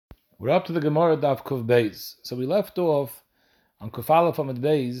We're up to the Gemara Daf Kuf Beis. So we left off on Kuf Aleph Amud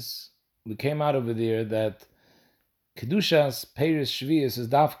Beis. We came out over there that Kedushas Peiris Shvius is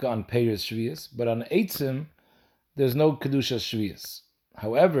Dafka on Peiris Shvius, but on Eitzim there's no Kedushas Shvius.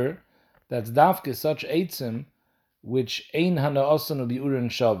 However, that's Dafka such Eitzim which Ein Hanaosan Ubi Uran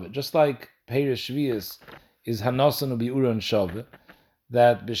Shave. Just like Peiris Shvius is Hanaosan Ubi Uran Shave,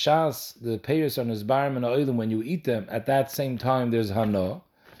 that B'Shas, the Peiris are Nizbarim and Oilim, when you eat them, at that same time there's Hana.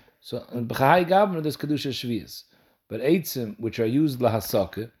 So in B'chai Gavner there's Kedusha Shvius. But Eitzim, which are used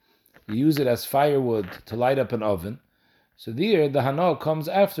lahasake, you use it as firewood to light up an oven. So there, the Hana comes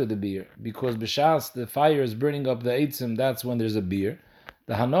after the beer, because B'Shas, the fire is burning up the Eitzim, that's when there's a beer.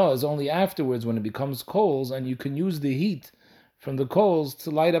 The Hana is only afterwards when it becomes coals, and you can use the heat from the coals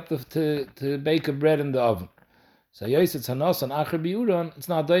to light up to bake a bread in the oven. So yes, it's Hanas and Acher Biuran, it's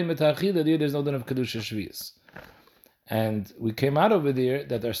not Daimet Hachida, there's no din of Kedusha Shvius. And we came out over there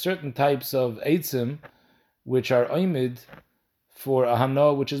that there are certain types of Eitzim which are oimid for a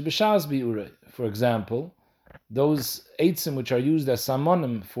Hana, which is B'Shas Bi'urei. For example, those Eitzim which are used as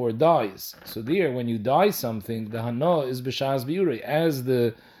Samonim for dyes. So there, when you dye something, the Hana is B'Shas Bi'urei. As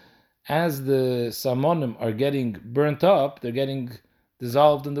the Samonim are getting burnt up, they're getting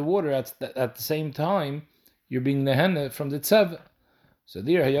dissolved in the water, at the same time, you're being Nehene from the Tzeva. So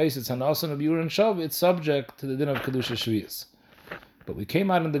there, Hayais, it's Hanasan of Yuran Shav, it's subject to the din of Kedusha Shvius. But we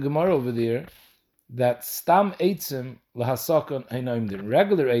came out in the Gemara over there that Stam Eitzim lahasakon Hainoim din.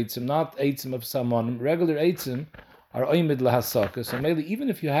 Regular Eitzim, not Eitzim of Samonim, regular Eitzim are Oimid lahasaka. So maybe even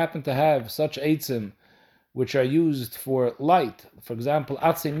if you happen to have such Eitzim which are used for light, for example,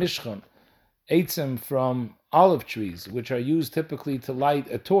 Atzei Mishchan, Eitzim from olive trees, which are used typically to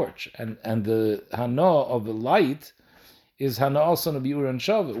light a torch, and the Hana of the light is Hana also of Yura and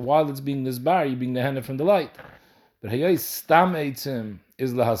Shav. While it's being Nizbar, you're being Nehene from the light. But Hayai Stam Eitzim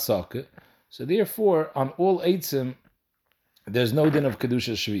is Lahasaka. So therefore, on all Eitzim, there's no din of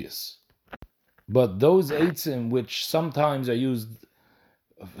Kedusha Shvius. But those Eitzim which sometimes are used,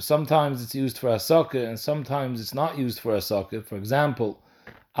 sometimes it's used for Asaka, and sometimes it's not used for Asaka. For example,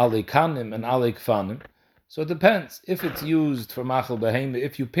 Alekanim and Alekfanim. So it depends. If it's used for Machal Behema,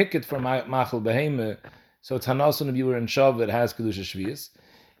 if you pick it for Machal Behema, so it's Hanasan of Yura and Shav that has Kedusha Shvius.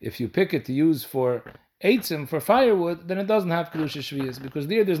 If you pick it to use for Eitzim, for firewood, then it doesn't have Kedusha Shvius, because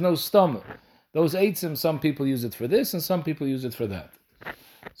there's no stomach. Those Eitzim, some people use it for this, and some people use it for that.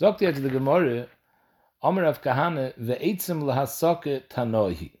 Zokti to the Gemara, Amar of Kahane, ve'eitzim lahasake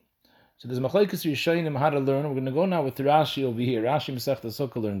tanohi. So there's Machlekes Rishonim how to learn. We're going to go now with Rashi over here. Rashi Mesechta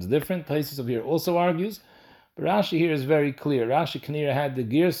Sukkah learns different. Taisus over here also argues, but Rashi here is very clear. Rashi Kanira had the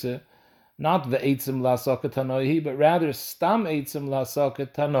Girsa, not ve'eitzim lahasake tanohi, but rather stam eitzim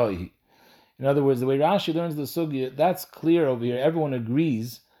lahasake tanohi. In other words, the way Rashi learns the sugya, that's clear over here. Everyone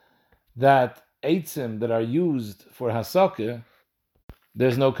agrees that eitzim that are used for hasake,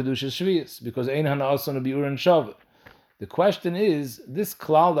 there's no kedusha shvius, because ein hana asan bi uran shav. The question is, this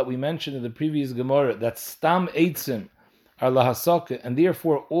klal that we mentioned in the previous Gemara, that stam eitzim are lahasake, and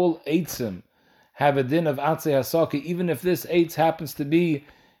therefore all eitzim have a din of atzei hasake, even if this eitz happens to be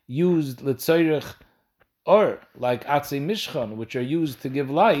used l'tzayrich, or like Atzei Mishchan, which are used to give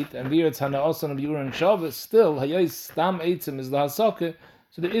light, and there it's Hana Osan of Yura and Shabbos, still, Hayais Stam Eitzim is the Hasake,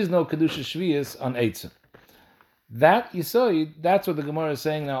 so there is no Kedusha Shvius on Eitzim. That Yisoid, that's what the Gemara is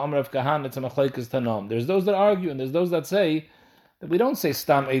saying now, Amar of Kahan, it's a Machlekes Tanam. There's those that argue, and there's those that say that we don't say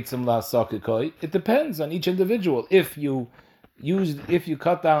Stam Eitzim La Hasake Koi. It depends on each individual. If you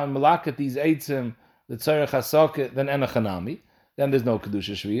cut down Malakat these Eitzim, the Tzarech Hasake, then Enachanami, then there's no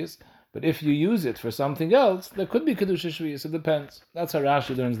Kedusha Shvius. But if you use it for something else, there could be Kedusha Shvius. It depends. That's how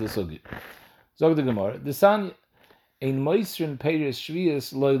Rashi learns the sugi. Zog the Gemara. The Sanya, ein moisrin peiris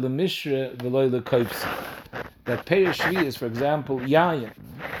Shvius loy lemishre v'loy lekoipsi. That peiris Shvius, for example, yayin,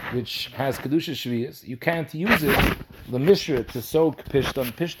 which has Kedusha Shvius, you can't use it lemishre to soak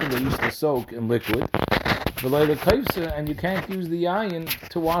pishton. Pishton they used to soak in liquid. V'loy lekoipsi, and you can't use the yayin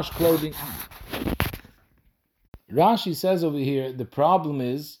to wash clothing. Rashi says over here, the problem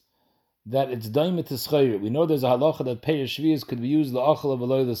is that it's daimet to schayre. We know there's a halacha that peiris shvius could be used la'achal of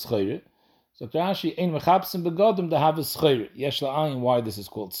aloy l'schayre. So Rashi ein mechapsim begodim to have a schayre. Yesh la'ayin, why this is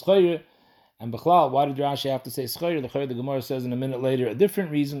called schayre, and b'chlal, why did Rashi have to say schayre? The Gemara says in a minute later a different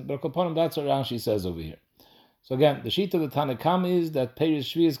reason, but upon him that's what Rashi says over here. So again, the sheet of the Tanakam is that peiris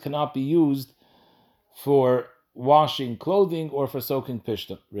shvius cannot be used for washing clothing or for soaking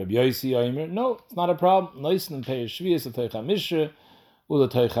pishta. Rabbi Yosi Omer, no, it's not a problem. Noisen peiris shvius ataycha mishra.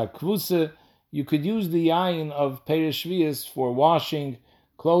 You could use the yayin of peiris shvius for washing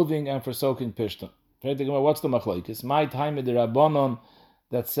clothing and for soaking pishta. What's the machlokes? My time the rabbanon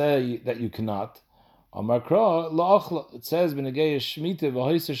that say that you cannot. Amakra la'achla. It says b'negei shmita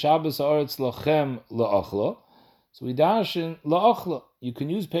v'hoyser Shabbos haaretz lachem la'achla. So we dash in la'achla. You can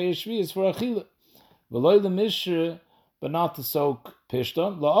use Peiros Shvius for achila. V'loy l'mishra, but not to soak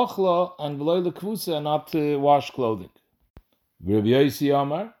pishton. La'achla and v'loy l'kvusa, and not to wash clothing. Rabbi Yosi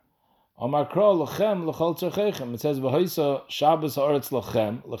Amar kra lachem l'chol tzarchechem. It says v'hoyser Shabbos haaretz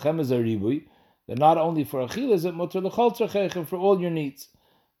lachem. Lachem is a ribui. That not only for achila is it mutter l'chol tzarchechem, for all your needs.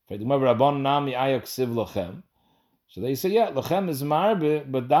 So they say, yeah, lachem is marbe,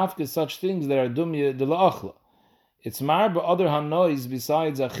 but dafka is such things that are dumya de la'achla. It's marbe other hanois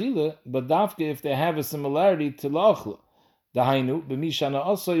besides achila, but dafka if they have a similarity to la'achla. Dahainu, b'mishana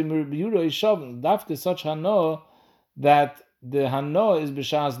also yura ishavn. Dafka is such hano that the hano is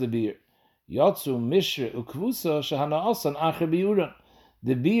b'shas the beer. Yotzu mishra ukvusa shehana asan acher b'yuran.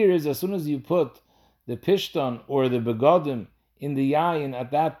 The beer is as soon as you put the pishton or the begodim in the yayin, at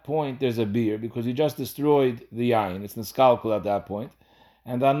that point there's a beer, because you just destroyed the yayin. It's niskalkul at that point.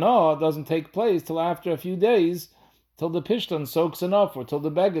 And hana doesn't take place till after a few days, till the pishton soaks enough, or till the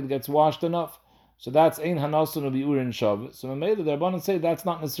beged gets washed enough. So that's ein hanasun of biurin shav. So Mamela, the Rabbanan say that's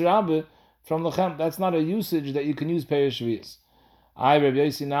not nisrabe from lechem. That's not a usage that you can use Peiros Shvius. I Rabbi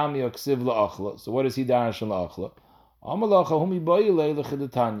Yosi nami aksiv la'achla. So what is he darash la'achla? Amalacha humi boyle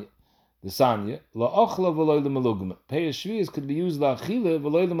lechidetanya. The sanya la'achla v'loy l'malugma. Peiros Shvius could be used la'achila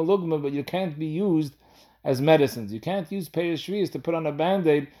v'loy l'malugma, but you can't be used as medicines. You can't use Peiros Shvius to put on a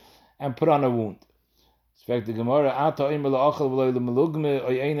band-aid and put on a wound. In fact, the Gemara ata omer la'achla v'loy l'malugma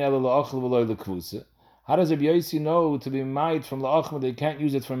oy ein ela la'achla v'loy l'kvusa. How does Rabbi Yosi know to be made from la'achla they can't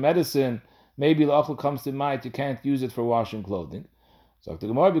use it for medicine? Maybe la'achla comes to mind you can't use it for washing clothing. So the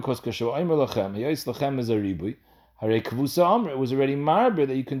Gemara, because kashu omer lachem hayos lachem is a ribui. Hare kvusa amr, it was already marber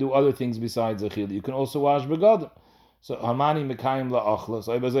that you can do other things besides achila. You can also wash begadim. So hamani mekayim la'achla.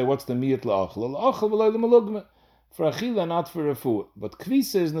 So I say, what's the miyat la'achla? La'achla v'loy l'malugma. For achila, not for refuah. But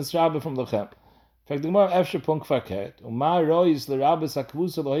kvisa is nisrabe from lachem. In fact, the Gemara efshe punk faket. Umar rois l'rabes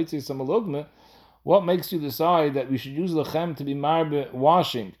hakvusa l'hoitzis hamalugma. What makes you decide that we should use lachem to be marbe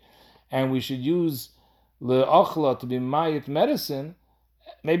washing, and we should use la'achla to be mayit medicine?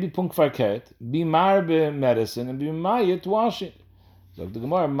 Maybe punk farket, be marbe medicine and be mayit washing. So the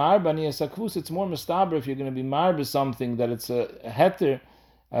Gemara marbe aniyasakvus, it's more mistaber if you're going to be marbe something that it's a heter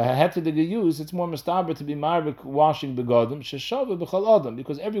that you use. It's more mistaber to be marbe washing begodim sheshava b'chal adam,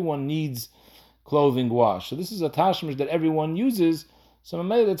 because everyone needs clothing wash. So this is a tashmish that everyone uses. So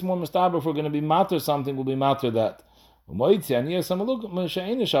maybe it's more mistaber if we're going to be matter something, we'll be matter that. Malugma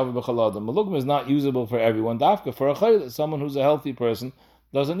is not usable for everyone. Dafka for a chayla, someone who's a healthy person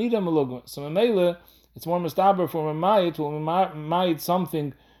doesn't need a malugma. So Mamela, it's more mistaber for a mayit to mayit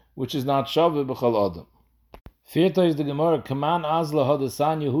something which is not shaveh b'chal adam. Firta is the Gemara, Kaman Azla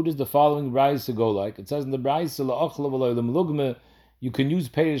Hadasanya, who does the following brayse go like? It says in the brayse, La'achla v'loy l'malugma, you can use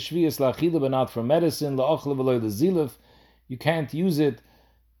Peiros Shvius la'achila, but not for medicine. La'achla v'loy l'zilaf, you can't use it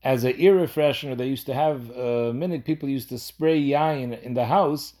as an ear refreshener. They used to have, many people used to spray yayin in the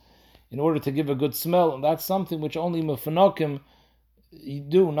house in order to give a good smell, and that's something which only mefanokim you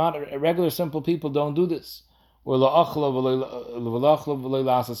do, not regular simple people don't do this. Or you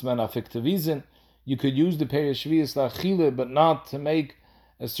could use the Peiros Shvius la'achila, but not to make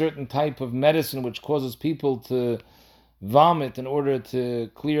a certain type of medicine which causes people to vomit in order to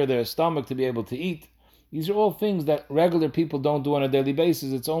clear their stomach to be able to eat. These are all things that regular people don't do on a daily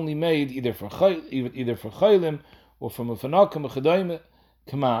basis. It's only made either for chaylim or from a fanakim, a chadayim.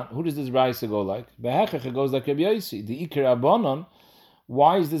 Come on, who does this brayse go like? Behechach, it goes like Rabbi Yosi. The ikar abonon.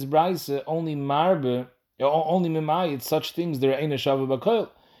 Why is this brayse only marbe, only mimayit such things that are ein shava b'koil?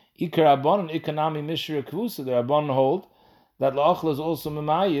 Ikar abonon, ikanami mishra kvusa. The abonon hold that la'achla is also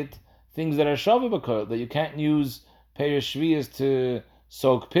mimayit things that are shava b'koil, that you can't use Peiros Shvius to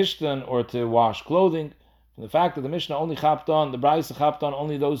soak pishtan or to wash clothing. From the fact that the Mishnah only chapped on, the brayse chapped on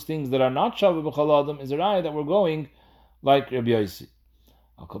only those things that are not shava b'chal adam, is a raya that we're going like Rabbi Yosi.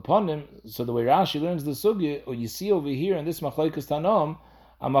 So the way Rashi learns the sugya, or you see over here in this machlokes tanom,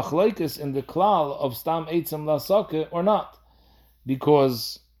 a machlokes in the klal of stam eitzim lasake or not,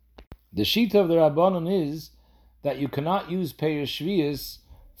 because the shita of the Rabbanon is that you cannot use Peiros Shvius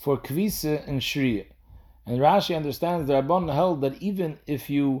for kvisa and shriya, and Rashi understands the Rabbanon held that even if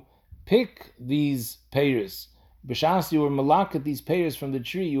you pick these peiros, b'shas you were malaket these peiros from the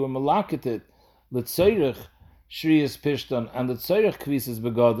tree, you were malaketed l'tzoyrech Shriyas Pishtan and the Tzorech Kvisas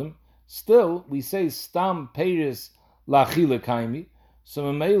Begadim, still we say Stam Peiros La'achila Kaimi. So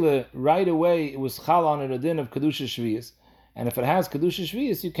Mamela, right away it was Chal on a din of Kedusha Shviyas, and if it has Kedusha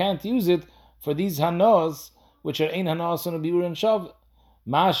Shviyas, you can't use it for these Hanos, which are Ein Hanos on a Biur and Shav.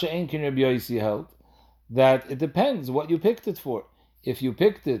 Masha Enkin Rabbi Yosi held that it depends what you picked it for. If you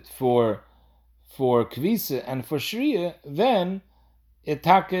picked it for kvisa and for shriya, then it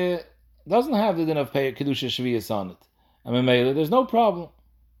doesn't have the din of kedusha shviyas on it. And Memela, there's no problem.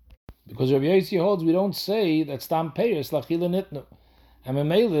 Because Rabbi Yosi holds we don't say that stam peiris lachila nitnu. And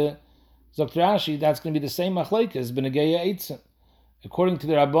Memela, Dr. Rashi, that's going to be the same machlekes b'negeya eitzim. According to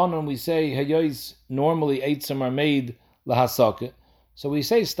the Rabbanon, we say hayois normally eitzim are made lahasaka. So we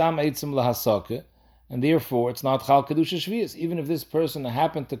say stam eitzim lahasaka, and therefore it's not chal kedusha shviyas. Even if this person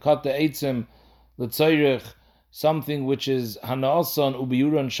happened to cut the eitzim l'tzayrich, something which is hana'asan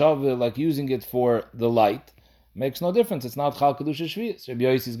ubiyuran shaveh, like using it for the light, makes no difference. It's not chal kedusha shviyas. Rabbi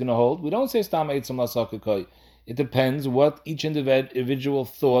Yosi is going to hold. We don't say stam eitzim lahasaka koi. It depends what each individual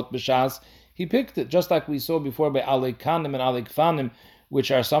thought b'shas he picked it. Just like we saw before by alei kanim and alei kfanim, which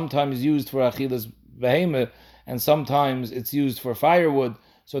are sometimes used for achilas behemah, and sometimes it's used for firewood.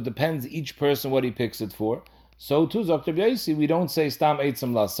 So it depends each person what he picks it for. So too, Dr. Yosi, we don't say stam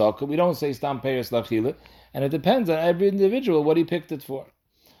eitzim lasaka, we don't say stam peiris lachila, and it depends on every individual what he picked it for.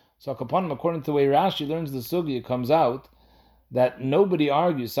 So according to the way Rashi learns the sugya, it comes out that nobody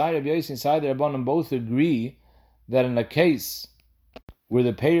argues. Side Rabbi Yosi and Side Rabbanan both agree that in a case where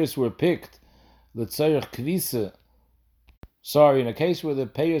the peiros were picked, in a case where the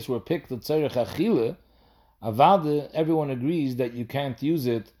peiros were picked l'tzorech achila, avada, everyone agrees that you can't use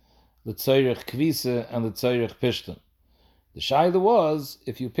it l'tzorech kvisa and l'tzorech pishtan. The shaila was,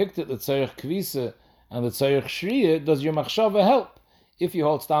 if you picked it l'tzorech kvisa and l'tzorech shriya, does your machshava help? If you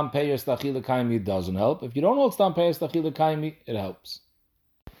hold stam peiros l'achila kaimi, it doesn't help. If you don't hold stam peiros l'achila kaimi, it helps.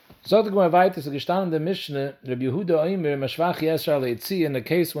 So the Gemara weiter, so gestanden in the Mishnah, Rabbi Yehuda Omer, Mashvach Yesra Leitzi, in the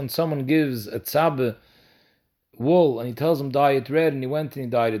case when someone gives a tzabe wool and he tells him dye it red and he went and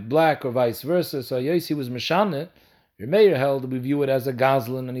he dyed it black or vice versa, so Yosi was Meshane, your mayor held, we view it as a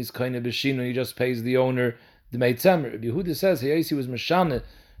gazlan and he's kind of beshino, he just pays the owner the meitzemer. Rabbi Yehuda says Yosi was Meshane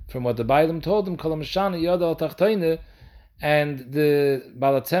from what the Bailam told him, Kol Meshane Yada al Tachtoine, and the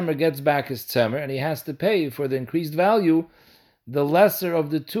Balatzemer gets back his tzemer and he has to pay for the increased value the lesser of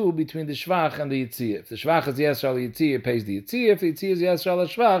the two between the shvach and the yitziyah. If the shvach is yesra al yitziyah, he pays the yitziyah. If the yitziyah is yesra al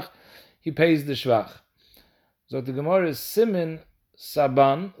shvach, he pays the shvach. So the Gemara is Simin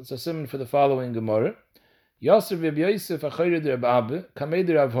Saban. It's a simin for the following Gemara. Yosef Rabbi Yosef achayred Reb Abba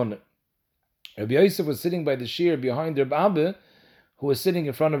kamed Rav Huna. Rabbi Yosef was sitting by the shear behind Reb Abba, who was sitting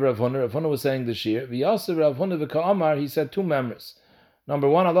in front of Rav Huna. Rav Huna was saying the shear. V'Yosef Rav Huna v'ka'amar. He said two members. Number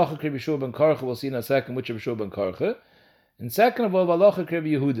one, halacha Rabbi Yeshua ben Karcha. We'll see in a second which Rabbi Yeshua ben Karcha. And second of all, halacha Rabbi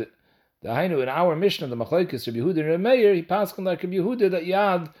Yehuda. The Hainu in our Mishnah, the Machlokes Rabbi Yehuda and Rabbi Meir, he passed on like Rabbi Yehuda that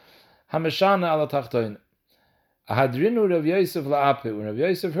Yad Hameshana ala Tachtoin. Ahadrinu Rav Yosef la'ape. When Rav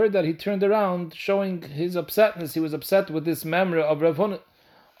Yosef heard that, he turned around, showing his upsetness. He was upset with this memory of Rav Huna.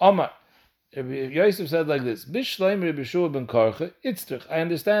 Omar. Rabbi Yosef said like this: Bishleim Rabbi Yeshua ben Karcha itztrich. I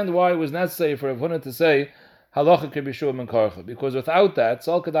understand why it was necessary for Rav Huna to say halacha Rabbi Yeshua ben Karcha, because without that,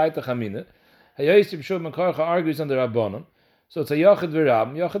 Tzal Kedai Techamina, Hayos Rabbi Yeshua ben Karcha argues on the Rabbanon. So it's a Yachid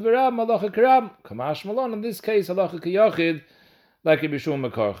V'Rab, Halacha K'Rab, Kamash Malon. In this case, Halacha K'Yachid, like Rabbi Yeshua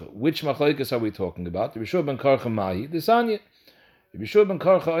ben Karcha. Which Machlokes are we talking about? Rabbi Yeshua ben Karcha Mahi, the Sanya. Rabbi Yeshua ben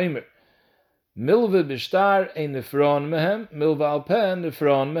Karcha Omer. Milva b'shtar ein nefron mehem, milva al pen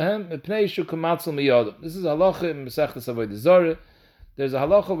nefron mehem, mepnei shu kamatzal miyadam. This is halacha in Mesechta Avodah Zarah. There's a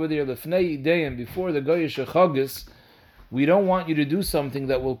halacha over there, lefnei ideyim, before the goyish chagas. We don't want you to do something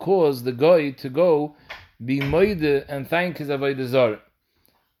that will cause the goy to go be moide and thank his Avodah Zarah.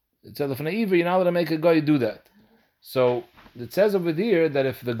 It says lefnei ivri, you're not allowed to make a goy do that. So it says over there that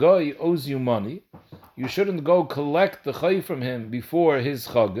if the goy owes you money, you shouldn't go collect the chay from him before his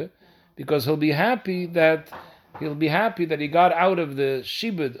chagah, because he'll be happy that he got out of the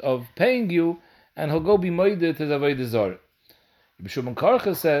shibud of paying you, and he'll go be moeded to Avodah Zarah. Rabbi Yeshua ben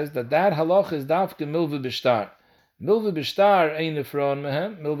Karcha says that halach is dafke milva b'shtar. Milva b'shtar ein nefron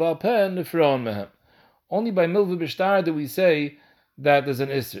mehem, milva al pen nefron mehem. Only by milva b'shtar do we say that there's an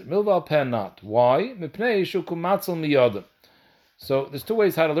isser. Milva al pen not. Why? Mipnei shukum matzal miyadam. So there's two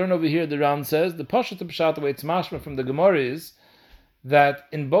ways how to learn over here. The Ram says the pashat pshat, the way it's mashma from the Gemara is that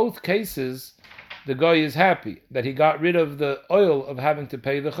in both cases, the guy is happy that he got rid of the oil of having to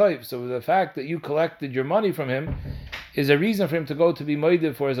pay the chayv. So the fact that you collected your money from him is a reason for him to go to be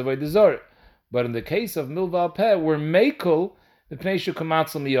moeded for his avodah zarah. But in the case of milva peh, we're mekel the pneishu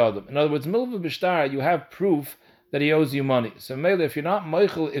kamatzal miyadam. In other words, milva b'shtar, you have proof that he owes you money. So mele, if you're not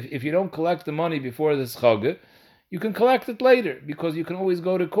meichel, if you don't collect the money before this chagah, you can collect it later because you can always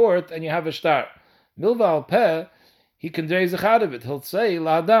go to court and you have a shtar. Milva peh, he can raise a out of it. He'll say,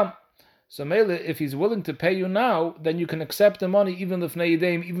 La'adam. So Mele, if he's willing to pay you now, then you can accept the money even if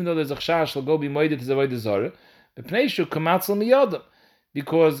Neidaim, even though there's a chash, will go be moeded to Avodah Zarah. But Pneishu kamatzel miyadam,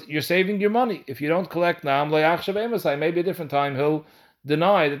 because you're saving your money. If you don't collect now, maybe a different time he'll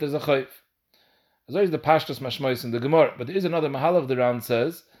deny that there's a chayv. As always, the pashtus mashmois in the Gemara. But there is another mahal of the Ran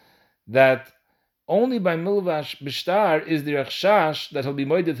says that only by milvash bishtar is there a chash that he'll be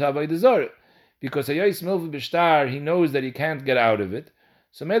moeded to Avodah Zarah, because a yois milva bishtar, he knows that he can't get out of it.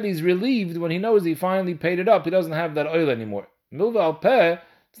 So maybe he's relieved when he knows he finally paid it up. He doesn't have that oil anymore. Milva al peh,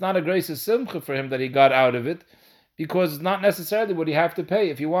 it's not a grace of simcha for him that he got out of it, because it's not necessarily what he have to pay.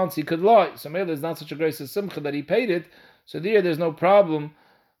 If he wants, he could lie. So maybe it's not such a grace of simcha that he paid it. So there's no problem.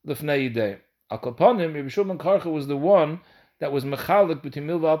 L'fnei yidei. Al kaponim, Rabbi Shulman Karcha was the one that was mechalik between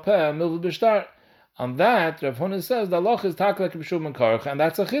milva al peh and milva b'shtar. On that, Rav Huna says the halach is tak like Rabbi Shulman Karcha, and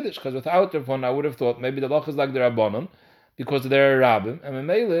that's a chiddush, because without Rav Huna, I would have thought maybe the halach is like the Rabbanon, because they're a rabbim, and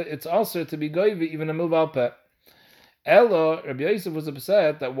Memele, it's also to be goyvi even a milva al peh. Ella, Rabbi Yosef was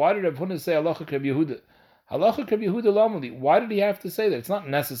upset that why did Rav Huna say halacha Rabbi Yehuda? Halacha Rabbi Yehuda lamali. Why did he have to say that? It's not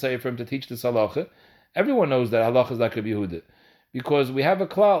necessary for him to teach this halacha. Everyone knows that halacha is like Rabbi Yehuda, because we have a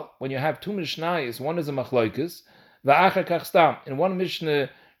klal. When you have two mishnayos, one is a machlokes, va'achar kach stam. In one mishnah,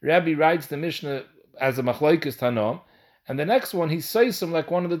 Rabbi writes the mishnah as a machlokes tanom, and the next one he says him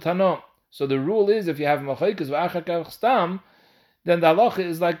like one of the tanom. So the rule is, if you have machlokes va'achar kach stam, then the halacha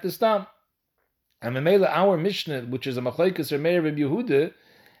is like the stam. And Memela, our mishnah, which is a machlokes or meir Rabbi Yehuda,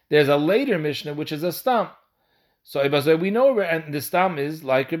 there's a later mishnah which is a stam. So we know where, and the stam is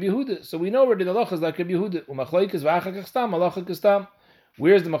like Rabbi Yehuda. So we know where the halacha is like Rabbi Yehuda. Machlokes v'achar kach stam, halacha k'stam.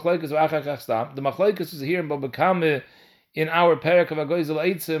 Where's the machlokes v'achar kach stam? The machlokes is here in Baba Kame, in our parak of Agoizel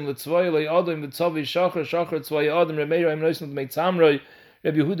Eitzim, L'tzvoi Le'odom, L'tzovi Shachar, Shachar Tzvoi Odom, Remeir Im Noisnut Meitzamroi,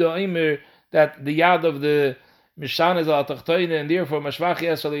 Rabbi Yehuda Omer, that the yad of the Mishan is al tachtoine, and therefore Mashvach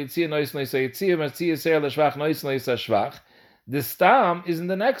Yesra Le'yitzia Nois Nois Yitzia, Matzia Seir L'shvach Nois Nois Shvach. The stam is in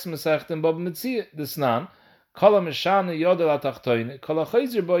the next Masech in Baba Metzia, the Snan, Kol HaMishan Yodel al tachtoine, Kol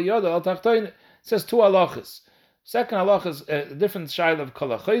HaChayzer Bo Yodel al tachtoine. It says two halachas. Second halacha is a different shaila of Kol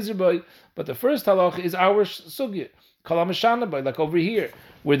HaChayzer Bo, but the first halacha is our sugya. Kol HaMishana Bo, like over here,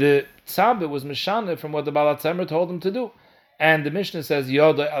 where the tzabeh was Mishana from what the Baal HaTzemer told him to do. And the Mishnah says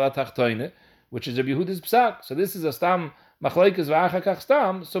Yodel al tachtoine, which is Rabbi Yehuda's psak. So this is a stam machlokes v'achar kach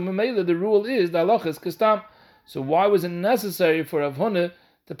stam. So memela the rule is the halacha is kastam. So why was it necessary for Rav Huna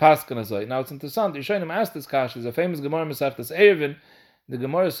to paskin azay? Now it's interesting. Yishanim asked this kash. There's a famous Gemara Masechtas Erevin. The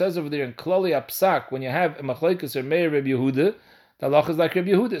Gemara says over there in Klali Apsak, when you have a machlokes or meir Rabbi Yehuda, the halacha is like Rabbi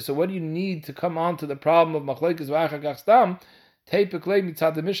Yehuda. So what do you need to come on to the problem of machlokes v'achar kach stam? Take peklei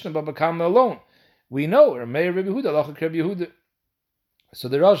mitzad the Mishnah Baba Kama alone. We know or meir Rabbi Yehuda, halacha Rabbi Yehuda. So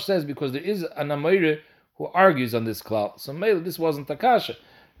the Rosh says, because there is an Amayre who argues on this klal. So maybe this wasn't Takasha.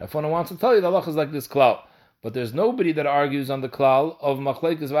 If one wants to tell you the halacha is like this klal, but there's nobody that argues on the klal of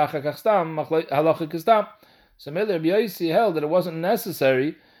machlokes v'achar kach stam, halacha k'stam. So maybe Rabbi Yosef held that it wasn't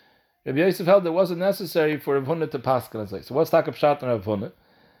necessary. Rabbi Yosef held that it wasn't necessary for Rav Huna to paskin as. So what's Takab Pshat on Rav Huna?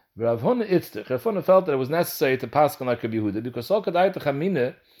 Rav Huna itztich. Rav Huna felt that it was necessary to paskin like Rabbi Yehuda, because all kadai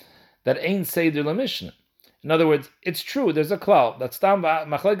techamina that ain't seder la mishnah. In other words, it's true, there's a klal, that stam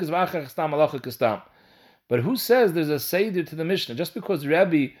machlokes v'achar stam halacha k'stam. But who says there's a seder to the Mishnah? Just because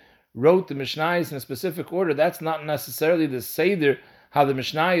Rabbi wrote the Mishnayos in a specific order, that's not necessarily the seder how the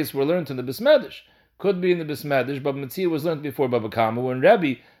Mishnayos were learned in the Bismedish. Could be in the Bismedish, but Metzia was learned before Baba Kama. When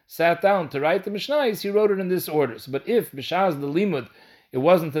Rabbi sat down to write the Mishnayos, he wrote it in this order. So, but if B'shaz the Limud, it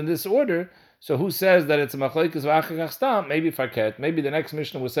wasn't in this order, so who says that it's a machlokes v'achar kach stam? Maybe farket. Maybe the next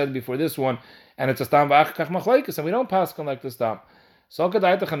Mishnah was said before this one, and it's a stam v'achar kach machlokes, and we don't pass on like the stam. So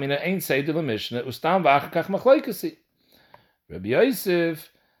kadai techamina ain't say to the Mishnah ustam v'achar kach machlokes. Rabbi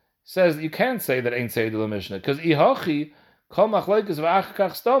Yosef says that you can't say that ain't say to the Mishnah, because ihachi kol machlokes v'achar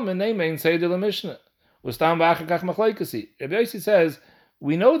kach stam and name ain't say to the Mishnah ustam v'achar kach machlokes. Rabbi Yosef says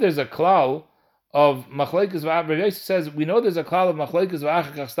we know there's a klal of machlokes. Rabbi Yosef says we know there's a klal of machlokes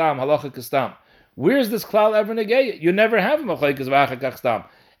v'achar kach stam halacha k'stam. Where's this klal ever negayah? You never have a machlokes v'achar kach stam.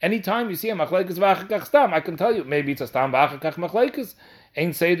 Anytime you see a machlokes v'achar kach stam, I can tell you maybe it's a stam v'achar kach machlokes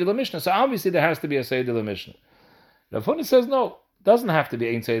ain't seder la mishnah. So obviously there has to be a seder la mishnah. Rav Huna says no, doesn't have to be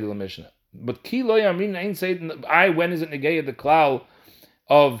ain't seder la mishnah. But ki lo yamrin ain't seder. When is it negayah the klal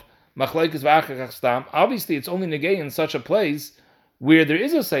of machlokes v'achar kach stam? Obviously it's only negayah in such a place where there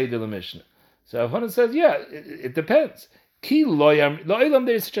is a seder la mishnah. So Rav Huna says, yeah, it depends. Ki lo ilam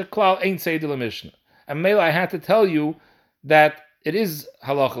there is such a klal ain't seder la mishnah. And Mela, I had to tell you that it is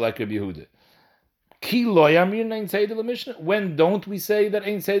halacha like Rabbi Yehuda. Ki lo yamrin ain't seder la mishnah. When don't we say that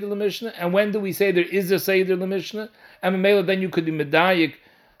ain't seder la mishnah? And when do we say there is a seder la mishnah? And Mela, then you could be medayik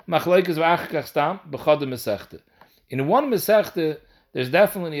machlokes v'achakach stam b'chad mesechta. In one mesechta, there's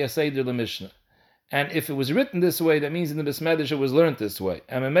definitely a seder l'mishnah. And if it was written this way, that means in the Besmedish it was learned this way.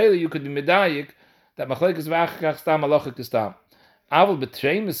 And Mamela, you could be medayik that machlokes v'achakach stam halacha stam. Aval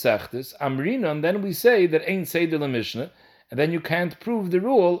betrei mesechtes amrinon. Then we say that ain't seder l'mishnah, and then you can't prove the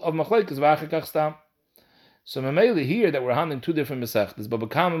rule of machlokes v'achakach stam. So Mamela here that we're handling two different mesechtes, Baba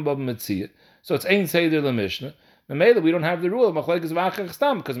Kam and Baba Metzia. So it's ain't seder l'mishnah. Mamela, we don't have the rule of machlokes v'achakach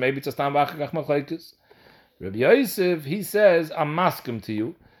stam because maybe it's a stam v'achakach machlokes. Rabbi Yosef, he says, I'm maskim to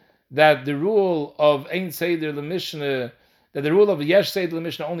you that the rule of Ein Seder L'Mishnah, that the rule of Yesh Seder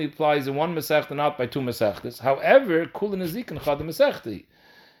L'Mishnah only applies in one Masechta, not by two Masechtas. However, Kula Nezikin Chad Masechta.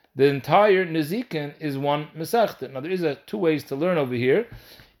 The entire Nezikin is one Masechta. Now there is two ways to learn over here.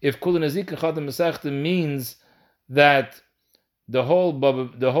 If Kula Nezikin Chad Masechta means that the whole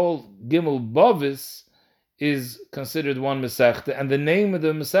Gimel Bavis is considered one Masechta, and the name of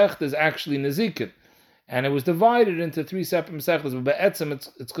the Masechta is actually Nezikin. And it was divided into three separate mesechtas, but be'etzem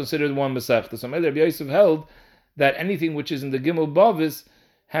it's considered one mesechta. So Rabbi Yosef held that anything which is in the Gimel Bavis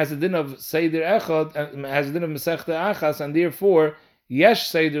has a din of Seder Echad, and has a din of Mesechta Achas, and therefore Yesh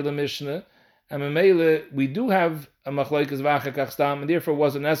Seder L'Mishnah, and Memele, we do have a Machlokes V'achakach Stam, and therefore it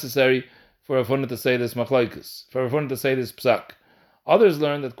wasn't necessary for a Funna to say this Machlokes, for a Funna to say this Psak. Others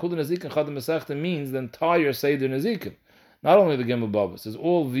learned that Kul Nezikin Chad Mesechta means the entire Seder Nezikin, not only the Gimel Bavis, is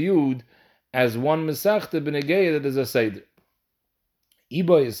all viewed as one mesechta b'negeya that is a seder.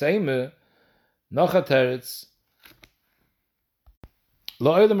 Ibo Yisayme Nocha Teretz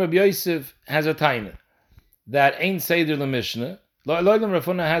Lo'olam Rabbi Yosef has a taina that ain't seder l'mishnah. Lo'olam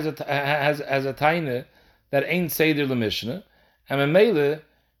Rafuna has a taina that ain't seder l'mishnah, and Memele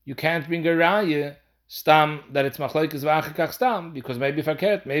you can't bring a raya stam that it's machlokes v'achakach stam because maybe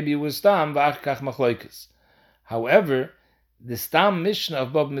fakert, maybe it was stam v'achakach machlokes. However, the stam mishnah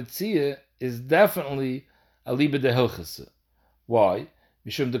of Bab Metzia is definitely a liba de hilchasa. Why?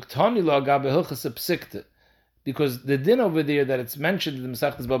 Mishum dektani lo agabe hilchasa psikta. Because the din over there that it's mentioned in the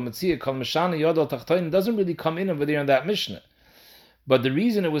Mesechtes Bab Metzia, kol meshana yod al tachtoin, doesn't really come in over there in that mishnah. But the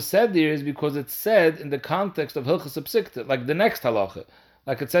reason it was said there is because it's said in the context of hilchasa psikta, like the next halacha.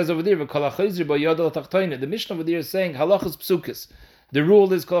 Like it says over there, v'kol hachayzer ba yod al tachtoin. The mishnah over there is saying halachas psukis. The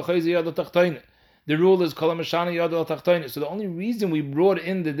rule is kol hachayzer yod al tachtoin. The rule is Kol HaMashana Yad Al Tachtoin. So the only reason we brought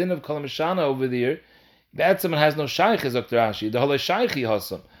in the din of Kol HaMashana over there, Be'etzem has no shaykh, as Dr. Rashi. The Halay Shaykhi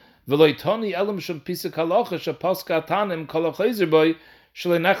Hasam. V'loi Toni Elam Shum Pisak Halacha Shapaska Tanim Kol HaChayzer Boy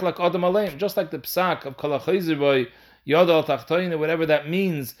Shalei Nechlak Adam Aleim. Just like the psak of Kol HaChayzer Boy Yad Al Tachtoin, whatever that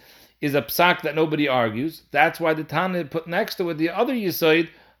means, is a psak that nobody argues. That's why the Tana put next to it the other Yisoid,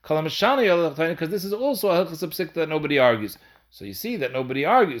 Kol HaMashana Yad Al Tachtoin, because this is also a Hilchas Psik that nobody argues. So you see that nobody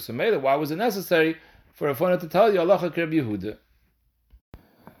argues. So Mele, why was it necessary for a phone to tell you Halacha Kreb Yehuda?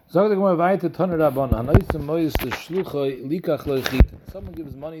 Someone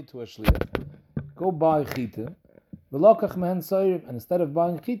gives money to a shliach. Go buy chitim. And instead of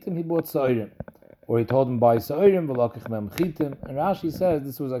buying chitim, he bought sa'orim. Or he told him buy sa'orim, v'lokach mem chitim. And Rashi says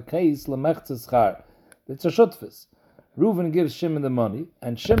this was a case lemechtzes schar. It's a shutfis. Reuven gives Shimon the money,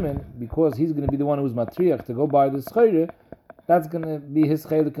 and Shimon, because he's going to be the one who's matriach to go buy the schayre, that's going to be his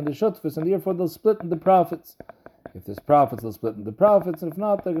chaylik in the shutfis, and therefore they'll split in the profits. If there's profits, they'll split in the profits, and if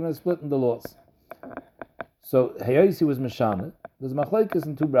not, they're going to split in the loss. So Hayaisi was Meshana. There's machlekes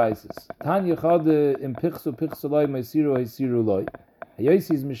in two brises. Tanya chade im pichsu loy meisiru loy.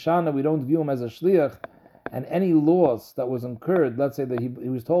 Hayaisi is Meshana. We don't view him as a shliach, and any loss that was incurred, let's say that he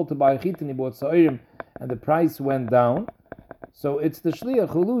was told to buy a chitin, he bought sa'irim, and the price went down. So it's the shliach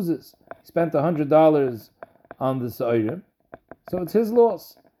who loses. He spent $100 on the sa'irim, so it's his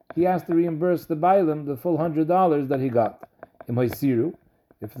loss. He has to reimburse the bailim the full $100 that he got. Im haisiru.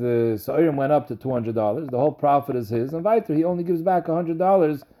 If the sa'irim went up to $200, the whole profit is his, and weiter, he only gives back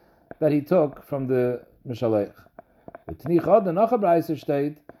 $100 that he took from the mishalech. If the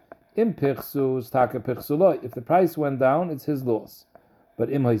price went down, it's his loss. But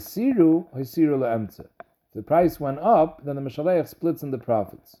im haisiru le'emtze. If the price went up, then the mishalech splits in the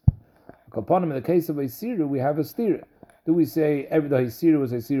profits. In the case of haisiru, we have a stira. Do we say every day haisiru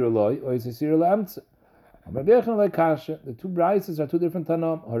is haisiru loy, or is haisiru le'emtze? The two brises are two different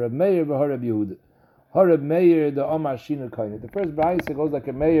tanam. Harab Meir v'Harab Yehuda. Harab Meir the Omar Shinu Koine. The first brise goes like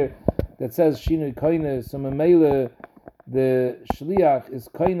a Meir that says Shinu Koine. So Memele, the shliach is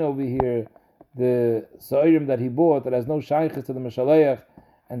Koine over here. The sa'irim that he bought that has no shaykhs to the Meshaleach,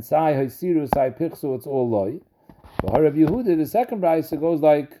 and Sai Haisiru Sai Pichsu, it's all loy. But Harab Yehuda, the second brise goes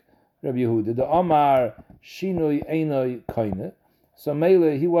like Rabbi Yehuda. The Omar Shinu Einoi Koine. So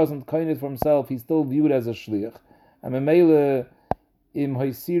Mele, he wasn't koined for himself, he's still viewed as a shliach. And Mele, im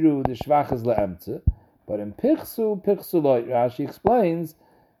hoisiru the shvachas le'emtze, but in pichsu loy. Rashi explains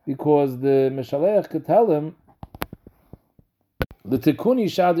because the Mishaleach could tell him the tikuni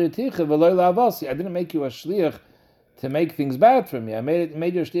shader ticha v'loy la'avasi. I didn't make you a shliach to make things bad for me. I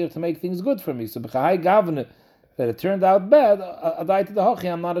made you a shliach to make things good for me. So b'chahai gavne that it turned out bad. Adai to the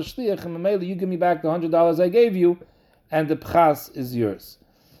hachi. I'm not a shliach. And Mamela, you give me back the $100 I gave you, and the pchas is yours.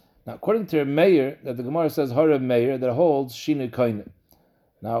 Now, according to a mayor, that the Gemara says Harav Meir that holds shinu koine.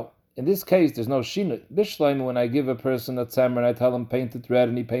 Now, in this case, there's no shinu. Bishleim, when I give a person a tzemer and I tell him paint it red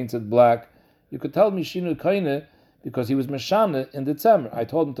and he paints it black, you could tell me shinu koine because he was meshane in the tzemer. I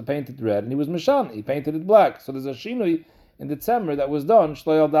told him to paint it red and he was meshane. He painted it black. So there's a shinui in the tzemer that was done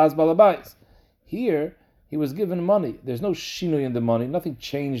shloyal das balabais. Here, he was given money. There's no shinui in the money. Nothing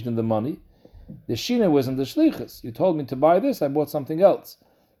changed in the money. The shinu was in the shlichus. You told me to buy this, I bought something else.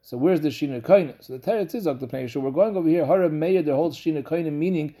 So where's the shinu koine? So the teretz is we're going over here. Harav Meir that holds shinu koine,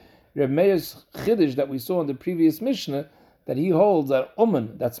 meaning Reb Meir's chiddush that we saw in the previous Mishnah, that he holds that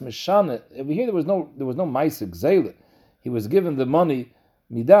uman, that's mishane. Over here there was no ma'aseh gzeila. He was given the money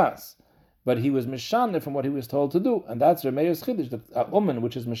midas, but he was mishane from what he was told to do, and that's Reb Meir's chiddush. That uman,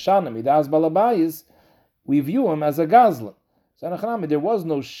 which is mishane midas balabayis, we view him as a gazlan. So there was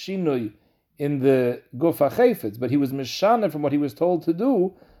no shinui in the gufa chayfetz, but he was mishane from what he was told to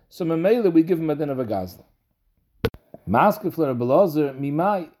do. So Mamela, we give him a din of a gazlan. Masכת for Rebbe Elazar,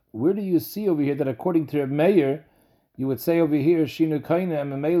 mimai. Where do you see over here that according to Reb Meir, you would say over here shinu kaina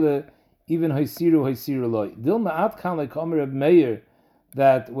and Mamela even haisiru loy. Dilma at kan like Omer Reb Meir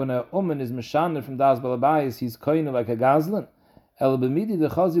that when a woman is mishane from das balabayis, he's kaina like a gazlan. El b'midi de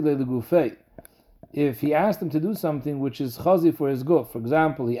chazi legufei. If he asked him to do something which is chazi for his guf, for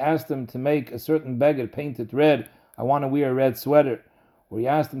example, he asked him to make a certain beggar, paint it red. I want to wear a red sweater. Or he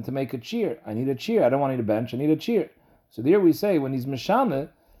asked him to make a cheer. I need a cheer. I don't want to need a bench. I need a cheer. So there we say when he's mishane,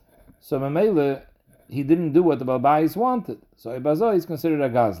 so Mamela, he didn't do what the Balabais wanted. So Ibazah is considered a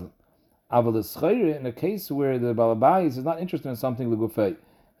gazlan. Aval is in a case where the Balabais is not interested in something legufei.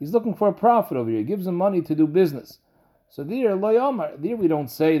 He's looking for a profit over here. He gives him money to do business. So there, loy omar. There we don't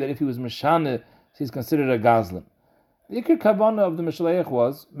say that if he was mishane, he's considered a gazlan. The ikar kavanah of the Mishaleach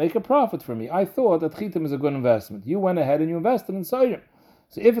was, make a profit for me. I thought that chitim is a good investment. You went ahead and you invested in Soirim.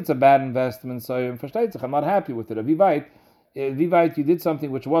 So if it's a bad investment, Soirim, versteht sich, I'm not happy with it. Vivait, you did something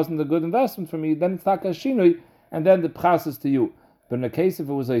which wasn't a good investment for me, then it's taka shinui, and then the pchas is to you. But in the case if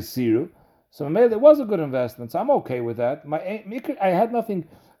it was a siru, so maybe it was a good investment, so I'm okay with that. I had nothing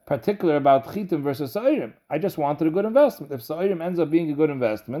particular about chitim versus Soirim. I just wanted a good investment. If Soirim ends up being a good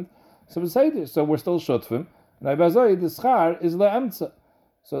investment, so we say this. So we're still shutfim. And I bazoi the schar is le'emtza.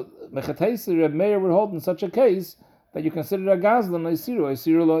 So mechatesi Reb Meir would hold in such a case that you consider a gazlan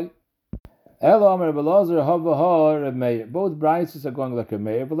a loy. Elo Amar Rebbe Elazar hava Reb Meir. Both brises are going like Reb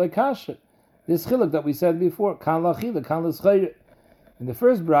Meir, but like kasher. This chiluk that we said before, kan lachila, kan l'schayr. In the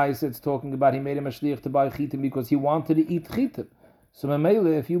first brise, it's talking about he made him a shliach to buy chitim because he wanted to eat chitim. So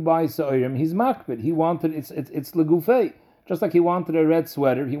Mamela, if you buy Soirim, he's makbid. He wanted it's legufei. Just like he wanted a red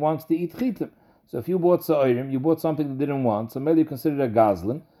sweater, he wants to eat chitim. So if you bought Soirim, you bought something you didn't want, so maybe you consider it a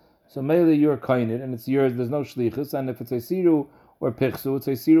gazlan. So maybe you're kainid, and it's yours, there's no shlichus, and if it's a siru or pichsu, it's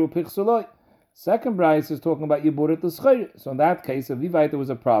a siru pichsu loy. Second brise is talking about you bought it to schayr. So in that case, if Vivait was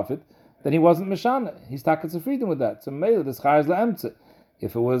a prophet, then he wasn't mishana. He's taken freedom with that. So maybe the schar is la'emtze.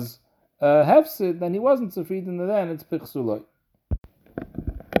 If it was hefsid, then he wasn't freedom, and then it's pichsu loy.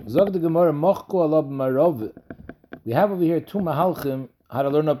 Zog the Gemara mochko alab marov. We have over here two mahalchim how to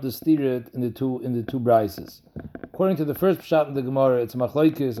learn up the stirat in the two brises. According to the first pshat in the Gemara, it's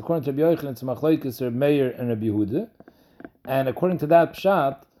machlokes. According to Rabbi Yochanan, it's machlokes Reb Meir and Rabbi Yehuda. And according to that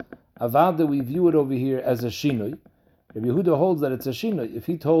pshat, avada we view it over here as a shinui. Rabbi Yehuda holds that it's a shinui. If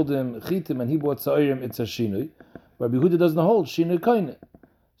he told him chitim and he bought sa'irim, it's a shinui. But Rabbi Yehuda doesn't hold shinui koine.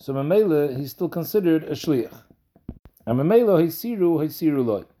 So Mamela, he's still considered a shliach. And Mamela, heisiru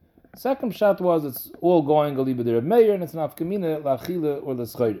loy. Second pshat was it's all going aliba de Reb Meir and it's not kamina lachila or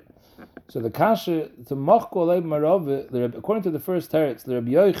l'schayr. So the kasha to machko aleib marove, according to the first teretz, the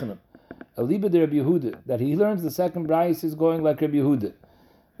Rabbi Yochanan, aliba de Rabbi Yehuda, that he learns the second brais is going like Rabbi Yehuda.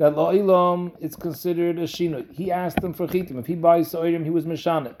 That la'ilam it's considered a shinui. He asked him for chitim. If he buys so'irim, he was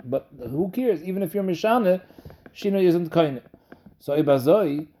mishane. But who cares? Even if you're mishane, shinui isn't kaine. So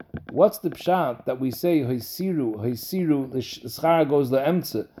ibazoi, what's the pshat that we say haisiru, the schar goes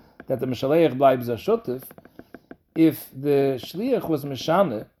le'emtze, that the Mishaleach bleibs a shotif? If the shliach was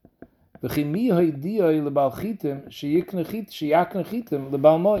mishane, v'chimi hoidiyoi lebal chitim sheyakne chitim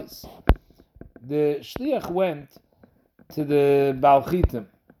lebal mois. The shliach went to the bal chitim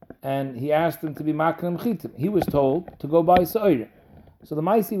and he asked him to be maknem chitim. He was told to go buy so'irim. So the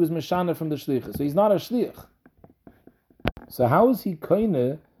Maisi was Meshana from the Shliach. So he's not a Shliach. So how is he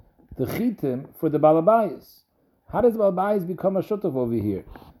koine the chitim for the Balabayas? How does Balabayas become a shutuf over here?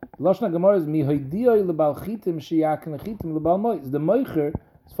 Lashna Gemara is mihoidiyoi lebal chitim shiyakin chitim lebal mois. The moicher,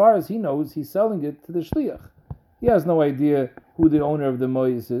 as far as he knows, he's selling it to the Shliach. He has no idea who the owner of the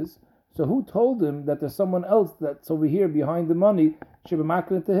mois is. So who told him that there's someone else that's over here behind the money should be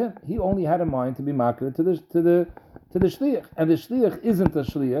makrit to him? He only had a mind to be makrit to the shliach, and the shliach isn't a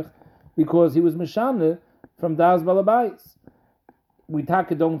shliach because he was mishane from das balabais. We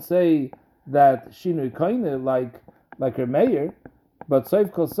don't say that shinui koine like her mayor, but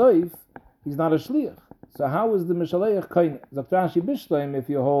soif kol soif, he's not a shliach. So how is the mishaleach koine? Zaktrashi bishleim if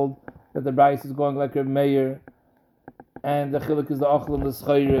you hold that the bais is going like her mayor, and the chiluk is the achel and the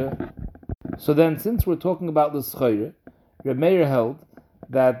schayre. So then, since we're talking about the schayre, Reb Meir held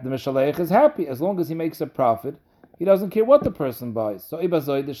that the Mishaleich is happy as long as he makes a profit. He doesn't care what the person buys. So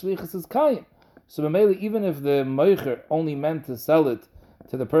Ibazoi, the Shlichus is Kayim. So Mameli, even if the Moicher only meant to sell it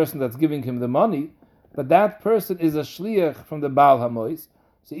to the person that's giving him the money, but that person is a Shliach from the Baal HaMois,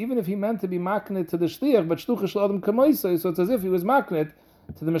 so even if he meant to be maknet to the Shliach, but Shlucha Shel Adam Kamoisai, so it's as if he was maknet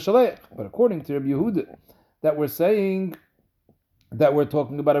to the Mishaleich. But according to Reb Yehuda, that we're saying that we're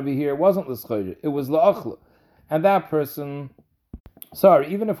talking about over here wasn't l'schayre, it was la'achla. And that person,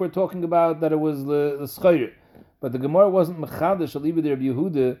 even if we're talking about that it was l'schayre, but the Gemara wasn't mechadish alibid Reb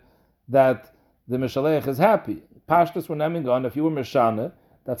Yehuda that the Mishaleich is happy. Pashtus were naming on, if you were Mishana,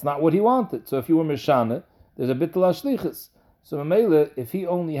 that's not what he wanted. So if you were Mishana, there's a bit l'ashlichus. So Mamela, if he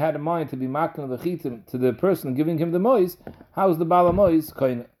only had in mind to be makna the chitim to the person giving him the mois, how's the bala mois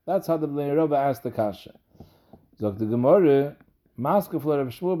koine? That's how the Bnei Rava asked the kasha. Zok the Gemara, Maska for Reb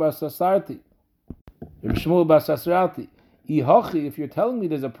Shmuel Bar Sasarti. Reb Shmuel Bar Sasarti. If you're telling me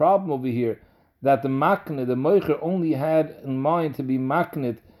there's a problem over here, that the makne, the moicher, only had in mind to be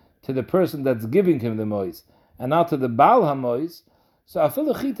maknit to the person that's giving him the mois, and not to the Baal HaMois, so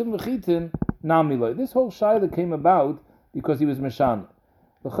afilu chitim v'chitin namiloi. This whole shayla came about because he was Mishana.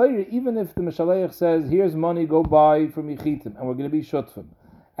 Even if the Mishaleich says, here's money, go buy for me chitim, and we're going to be shutfim,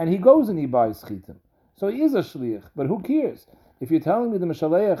 and he goes and he buys chitim, so he is a shliach, but who cares? If you're telling me the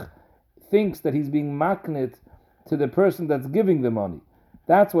Mishaleich thinks that he's being maknit to the person that's giving the money,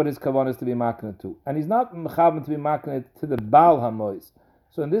 that's what his kavanah is to be maknit to. And he's not mechavan to be maknit to the Baal HaMois.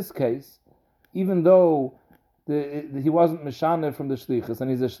 So in this case, even though he wasn't Mishana from the Shlichus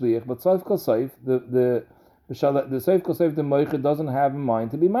and he's a Shliach, but Soif Kol Soif, the Soif Kol Soif, the Moicha doesn't have in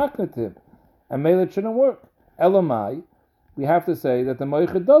mind to be maknit to him. And maybe it shouldn't work. Elamai, we have to say that the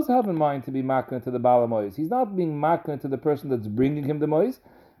Moicha does have in mind to be maknit to the Baal HaMois. He's not being maknit to the person that's bringing him the mois.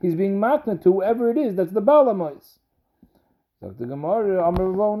 He's being maknit to whoever it is that's the Baal HaMois. So the Gemara,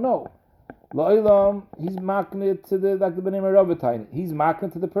 Amar no. La'ilam, he's maknit to the, like the Bnei Meravatain. He's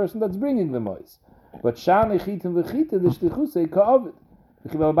maknit to the person that's bringing the mois. But Shani Chitim V'Chitim, the Shlichusei Ka'avid. The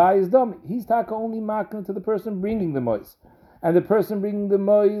Chivalbai is dumb. He's taka only maknit to the person bringing the mois. And the person bringing the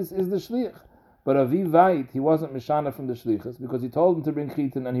mois is the Shlich. But Avivait, he wasn't Mishana from the Shlichus, because he told him to bring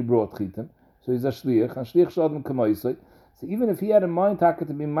Chitim and he brought Chitim. So he's a Shlich, and Shlich Shalom Kamoisei. So even if he had in mind taka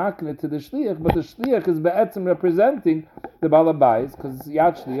to be maknit to the Shlich, but the Shlich is be'etzim representing the Balabais, because it's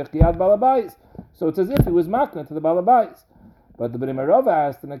Yad Shlich, Yad Balabais. So it's as if he was maknit to the Balabais. But the Bnei Merava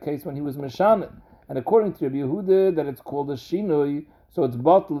asked in a case when he was Mishana, and according to Rabbi Yehuda, that it's called a Shinoi, so it's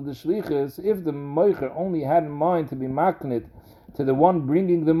bottled the Shlichus. If the Moicher only had in mind to be maknit to the one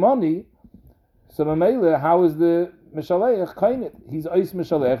bringing the money, so Mamela, how is the Mishaleich kainit? He's Ois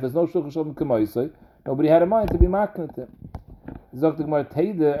Mishaleich, there's no Shulchan Shalom Kamoisei. Nobody had in mind to be maknit him. Zok the Gemara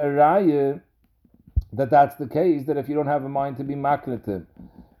Teide, a raya that's the case, that if you don't have in mind to be maknit him,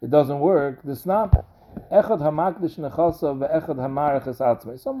 it doesn't work. The snap, Echad hamakdish nechasa ve'echad hamarachas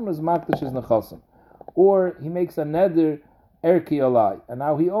atzmei. Someone who's makdish is nechasim, or he makes a neder erki alai, and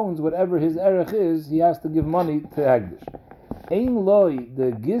now he owns whatever his erech is. He has to give money to Hagdish. Ein loy,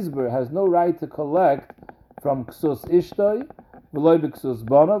 the gizber has no right to collect from ksus ishtoi v'loy b'ksus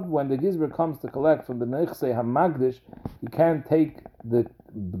bonav. When the gizber comes to collect from the nechsei hamagdish, he can't take the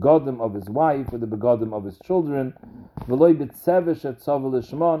begodim of his wife or the begodim of his children. V'loy b'tzevesh et tzavul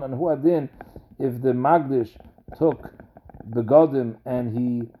lishmon, and hu adin, if the magdish took begodim and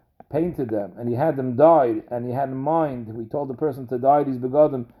he painted them and he had them dyed and he had in mind, we told the person to dye these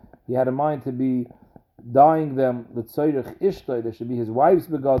begodim, he had in mind to be dyeing them l'tzoyrich ishtoi, there should be his wife's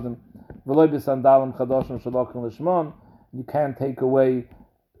begodim. V'loy b'sandalim chadoshim shalokim lishmon, you can't take away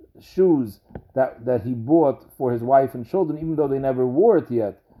shoes that he bought for his wife and children, even though they never wore it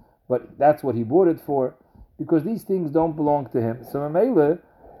yet, but that's what he bought it for, because these things don't belong to him. So Mamela,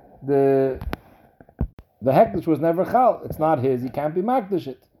 The hekdesh was never chal. It's not his. He can't be makdish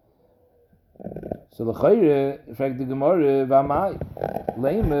it. So the chayre, fragt the Gemara, v'amai,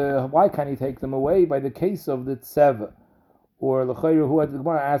 leime, why can't he take them away by the case of the tzeva? Or the chayre, who the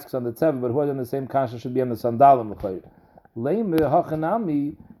Gemara asks on the tzeva, but who in the same kasha should be on the sandalim, the chayre. Leime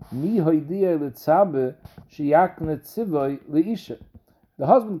hachanami mi hoidia l'tzabe sheyakne tzivoi leisha. The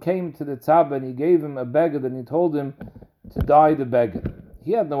husband came to the tzaba and he gave him a beged and he told him to dye the beged.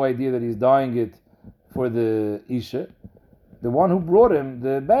 He had no idea that he's dyeing it for the isha. The one who brought him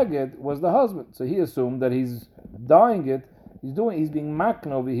the beged was the husband, so he assumed that he's dyeing it. He's being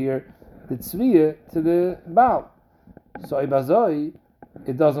makna over here the tzviya to the baal. So ibazoi,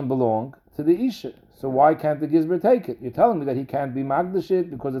 it doesn't belong to the isha. So why can't the gizber take it? You're telling me that he can't be magdash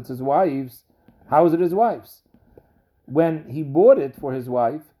it because it's his wife's. How is it his wife's? When he bought it for his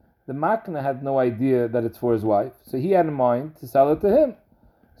wife, the makna had no idea that it's for his wife, so he had in mind to sell it to him.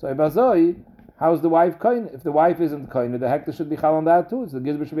 So ibazoi, how's the wife kain? If the wife isn't kain, the hekdesh should be chal on that too. So the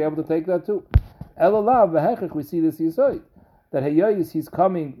gizber should be able to take that too. Elalav v'hechech, we see this yisoid that hayayis he's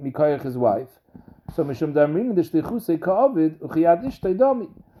coming mikoyach his wife. So mishum damrin the shlichusei ka'avid uchiyad ishtay dami.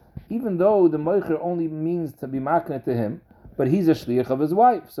 Even though the moicher only means to be maknet to him, but he's a shliach of his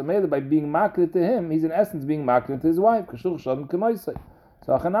wife. So maybe by being maknet to him, he's in essence being maknet to his wife. So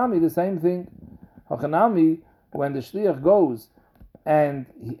hachanami, the same thing. Hachanami, when the shliach goes and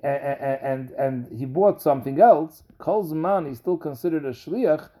he bought something else, kol zman, he's still considered a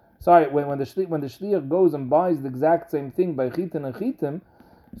shliach. Sorry, when the shliach goes and buys the exact same thing by chitin and chitim,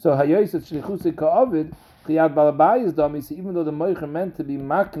 so hayoset shlichusei ka'avid chiyad balabayis dami. So even though the moicher meant to be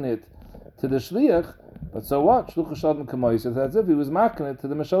maknet to the shliach, but so what? Shluch shadam kamoyis. That's if he was maknet to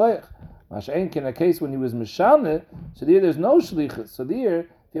the mishaleich. Masha'enk in a case when he was mishane, so there's no shlichus. So if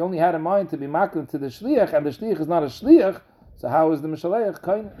he only had in mind to be maknet to the shliach, and the shliach is not a shliach, so how is the mishaleich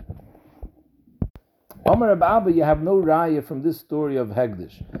kain? Omer Abba, you have no raya from this story of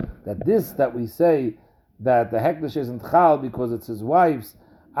hekdesh that we say that the hekdesh isn't chal because it's his wife's.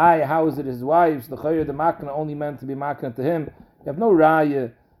 How is it his wife's? The chayr, the makna only meant to be makna to him. You have no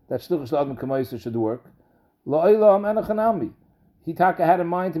raya that shluch shladim k'moisa should work. Lo'olam enochanami. He had in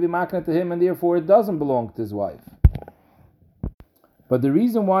mind to be makna to him, and therefore it doesn't belong to his wife. But the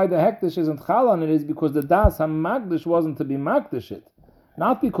reason why the hekdesh isn't chal on it is because the das hamagdish wasn't to be makdish it,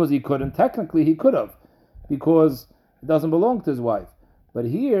 not because he couldn't. Technically, he could have, because it doesn't belong to his wife. But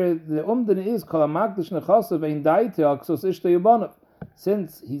here the umdin is kol hamagdish nechasav ein daite al ksos ishtay yibanav.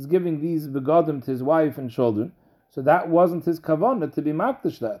 Since he's giving these begadim to his wife and children, so that wasn't his kavanah to be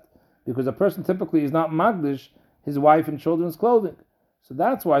magdish that, because a person typically is not magdish his wife and children's clothing. So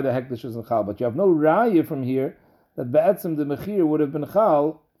that's why the hekdesh isn't chal. But you have no raya from here that be'etzim the mechir would have been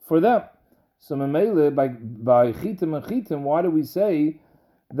chal for them. So memele by chitim and chitim, why do we say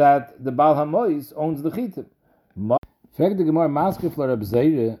that the Baal Hamois owns the chitim?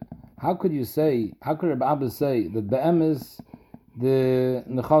 How could Reb Abba say that be'emes the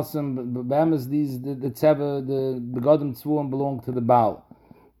nechasim, be'emes the tzeva, the begadim tzvuim belong to the Baal?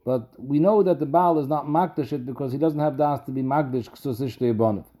 But we know that the Baal is not makdash it because he doesn't have das to be magdash k'sos ishtei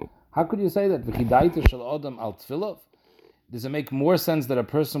yibanav. How could you say that? V'chidaita shel adam al tefillah? Does it make more sense that a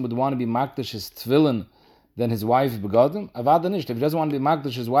person would want to be makdash his tefillin than his wife's begadim? Avada nisht. If he doesn't want to be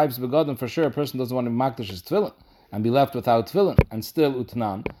makdash his wife's begadim, for sure a person doesn't want to be makdash his tefillin and be left without tefillin. And still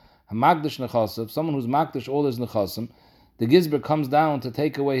utnan, a magdash nechasim, someone who's makdash all his nechasim, the gizber comes down to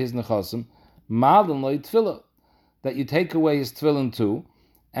take away his nechasim, malan loy tefillah, that you take away his tefillin too,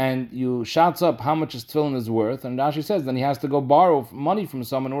 and you shouts up how much his tefillin is worth, and Rashi says then he has to go borrow money from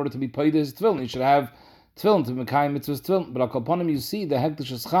someone in order to be paid his tefillin. He should have tefillin to mekayim mitzvah's tefillin. But upon him you see the hekdesh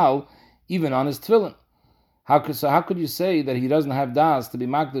is chal even on his tefillin. How could you say that he doesn't have das to be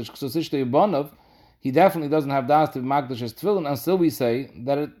makdash k'sos ishtei yibanav? He definitely doesn't have das to be makdash his tefillin, and still we say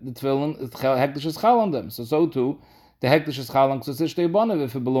that the tefillin hekdesh is chal on them. So too the hekdesh is chal on k'sos ishtei yibanav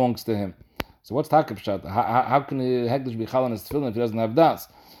if it belongs to him. So what's takib pshat? How can the hekdesh be chal on his tefillin if he doesn't have das?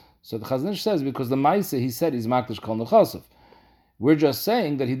 So the Chazon Ish says because the Maisa he said he's makdash kol nechasav. We're just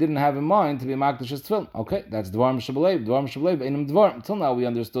saying that he didn't have in mind to be makdash his tefillin. Okay, that's dvarim shabalev. Dvarim shabalev einim dvarim. Till now we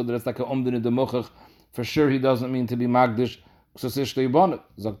understood that it's like a umdin demuchach. For sure he doesn't mean to be makdash k'sos ishtei yibanav.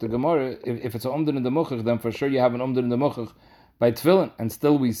 Zok the Gemara, if it's a umdin demuchach, then for sure you have an umdin demuchach by tefillin. And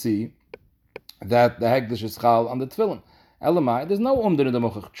still we see that the hekdesh is chal on the tefillin. Elamai, there's no umdin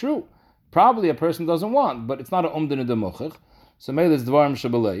demuchach. True, probably a person doesn't want, but it's not an umdin demuchach. So maybe it's dvarim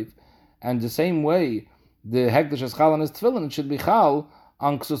shabalev, and the same way the hekdesh is chal on his tefillin, it should be chal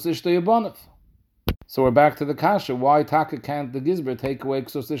on k'sos ishtei yibanav. So we're back to the kasha. Why taka can't the gizber take away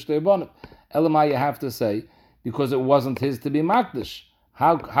k'sos ishtei yibanav? Elamai, you have to say because it wasn't his to be makdish.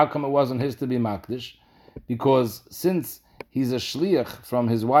 How come it wasn't his to be makdish? because since he's a shliach from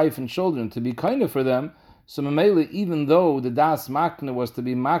his wife and children to be kind of for them, so Mamela, even though the das makne was to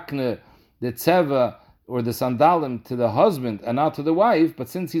be makne the tzeva or the sandalim to the husband and not to the wife, but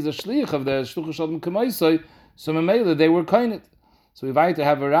since he's a shliach of the shluchah shalom k'maisoi, so Mamela they were kind. So we have to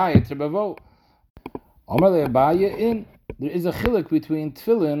have a raya to bavo. Amar le'abaya in there is a chiluk between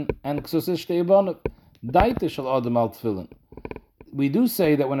tefillin and ksusis shteibonav. Daita shal adam al tefillin. We do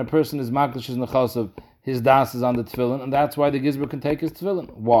say that when a person is maklish his nechasav, his das is on the tefillin, and that's why the gizber can take his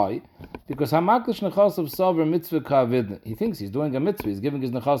tefillin. Why? Because hamaklish nechasav saver mitzvah ka'avidna. He thinks he's doing a mitzvah. He's giving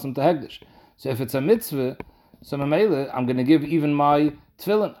his nechasim to hegdish. So if it's a mitzvah, so mamela, I'm going to give even my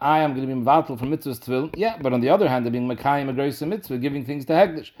tefillin. I am going to be mevatel for mitzvah's tefillin. Yeah, but on the other hand, they're being mekayim a grace mitzvah, giving things to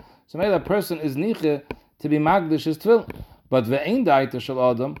hegdish. So mamela, a person is niche to be magdish his tefillin. But ve'ein daita shel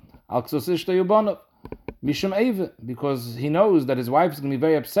adam al ksusis shteyubanav. Mishum Eva, because he knows that his wife is going to be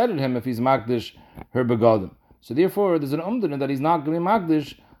very upset at him if he's makdish her begadim. So therefore, there's an umdana that he's not going to be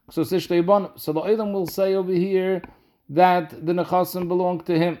makdish. So the Olam will say over here that the nechasim belong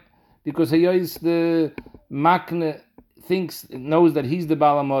to him, because the makne knows that he's the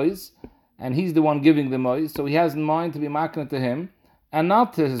balamois and he's the one giving the mois, so he has in mind to be makne to him and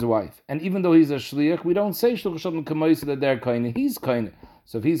not to his wife. And even though he's a shliach, we don't say shluch shalom k'mois that they're kaine. He's kaine.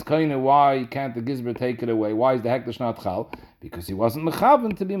 So if he's kaine, why can't the gizber take it away? Why is the hekdesh not chal? Because he wasn't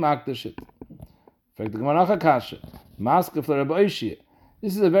mechaven to be makdesh it.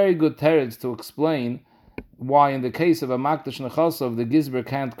 This is a very good teretz to explain why in the case of a makdesh nechasov, the gizber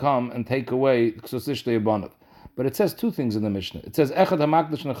can't come and take away ksusish te'ebonav. But it says two things in the Mishnah. It says echad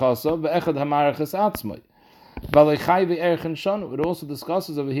hamakdesh nechasov ve'echad hamarachas atzmai. It also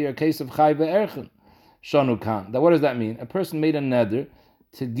discusses over here a case of chai ve'erchen shanu kan. That what does that mean? A person made a neder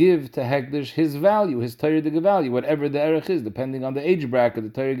to give to hekdesh his value, his Torah value, whatever the erech is, depending on the age bracket, the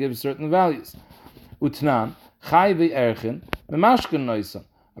Torah gives certain values. Utnan, chai ve'erchen, memashken noisan.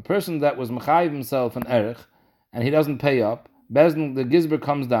 A person that was mechayiv himself an erech, and he doesn't pay up, Bezdin, the gizber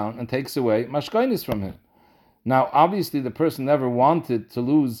comes down and takes away mashkainis from him. Now, obviously, the person never wanted to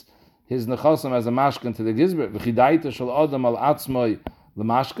lose his nechasam as a mashkan to the gizber. V'chidaita shel adam al atzmoi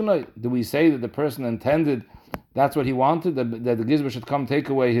l'mashkanoi. Do we say that the person intended that's what he wanted, that the gizber should come take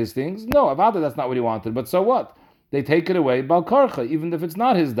away his things? No, avada, that's not what he wanted. But so what? They take it away bal karcha, even if it's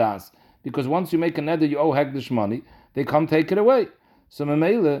not his das. Because once you make a neder, you owe hekdesh money, they come take it away. So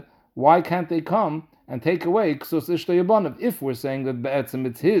memele, why can't they come and take away ksus ishta yabonav if we're saying that be'etzim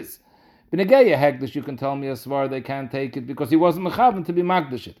it's his? B'negeya hekdesh, you can tell me a svar they can't take it because he wasn't mechaven to be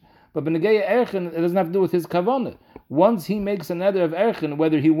makdesh it. But b'negeya erchen, it doesn't have to do with his kavanah. Once he makes a neder of erchen,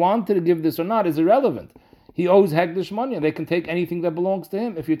 whether he wanted to give this or not is irrelevant. He owes hekdesh money, and they can take anything that belongs to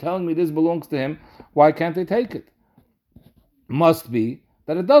him. If you're telling me this belongs to him, why can't they take it? Must be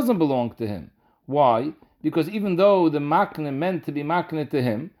that it doesn't belong to him. Why? Because even though the makne meant to be makne to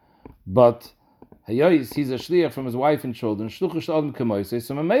him, but he's a shliach from his wife and children, shluchah shel adam k'moisei,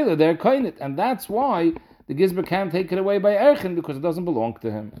 so memela they're kainit, and that's why the gizber can't take it away by erchen, because it doesn't belong to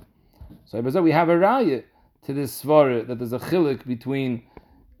him. So we have a raya to this svara that there's a chilik between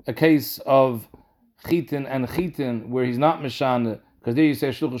a case of chitin and chitin where he's not mishana, because there you say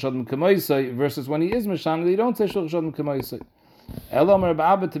shluchah shel adam k'moisei, versus when he is mishana, you don't say shluchah shel adam k'moisei. Elamar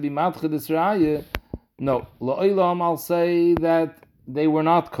ba'aba to be matcha this raya. No, la'olam I'll say that they were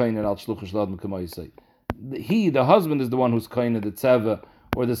not kained al shluchah shel adam k'moisei. He, the husband, is the one who's kained the tzeva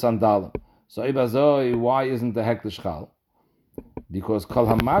or the sandalim. So ibazoi, why isn't the hekdesh chal? Because kol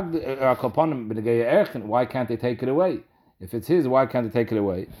hamagd kolponim b'negeya erchen. Why can't they take it away? If it's his, why can't they take it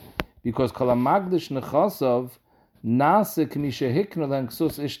away? Because kol hamagdish nechasav nase k'misha hiknu len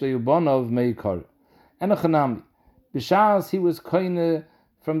ksus ishta yubonov meikar. And a chanami. B'shas he was kained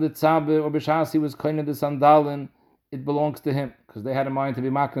from the tzabe, or b'shas he was kained the sandalin, it belongs to him, because they had in mind to be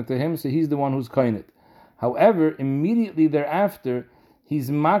makna to him, so he's the one who's kained. However, immediately thereafter, he's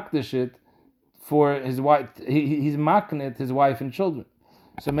makdish it for his wife. He's maknet his wife and children.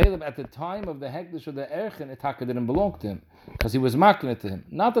 So Meleb, at the time of the hekdesh or the erchen, it didn't belong to him, because he was maknet to him.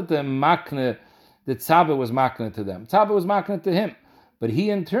 Not that the tzabe was maknet to them. Tzabe was maknet to him, but he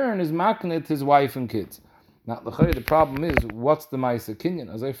in turn is maknet his wife and kids. Now, the problem is, what's the Maisa Kinyan?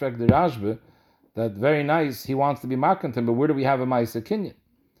 As I frag the Rashba, that very nice, he wants to be maknet him, but where do we have a Maisa Kinyan?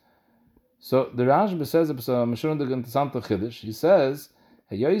 So the Rashba says, he says,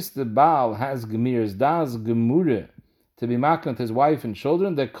 the Baal has gemirs, das gemure, to be maknet his wife and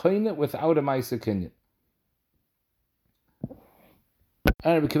children, they're koine without a Maisa Kinyan.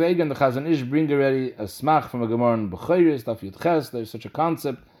 And the Chazon Ish bring already a smach from a Gemara in Bechayris, Daf Yud Ches. There's such a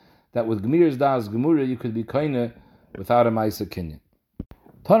concept that with gemirs das gemure you could be koine without a Maisa Kinyan.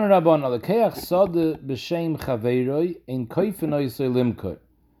 Tan Rabban Alakeach Sade B'Shem Chaveiroi in Koifenoi Limker.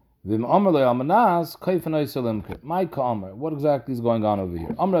 Vim Amr Lo Almanas Koifenoi Limker. My Kamer. What exactly is going on over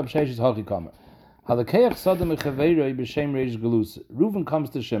here? Amr Absheish is Hachi Kamer. Alakeach Sade Mechaveiroi B'Shem Reish Galus. Reuven comes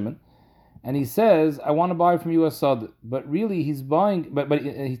to Shimon and he says, I want to buy from you a Sade. But really he's buying, but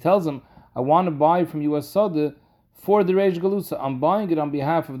he tells him, I want to buy from you a Sade for the Reish Galusa. I'm buying it on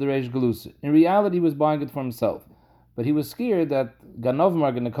behalf of the Reish Galusa. In reality, he was buying it for himself. But he was scared that Ganovim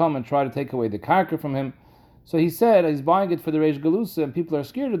are going to come and try to take away the karka from him. So he said he's buying it for the Reish Galusa, and people are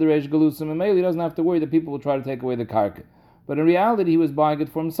scared of the Reish Galusa, and maybe he doesn't have to worry that people will try to take away the karka. But in reality, he was buying it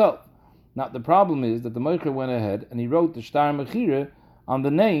for himself. Now, the problem is that the Moicher went ahead and he wrote the Shtar Mechira on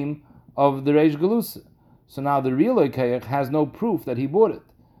the name of the Reish Galusa. So now the real Lekeach has no proof that he bought it.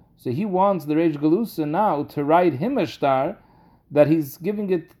 So he wants the Reish Galusa now to write him a shtar that he's giving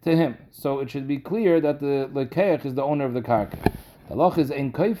it to him. So it should be clear that the Lekeach is the owner of the karka. The halach is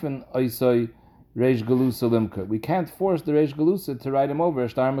ein kaifen oisoi Reish Galusa limka. We can't force the Reish Galusa to write him over a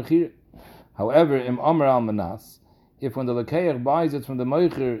shtar mechir. However, im Amr al Manas, if when the Lekeach buys it from the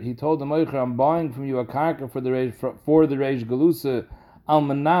Moicher, he told the Moicher, I'm buying from you a karka for the Reish Galusa al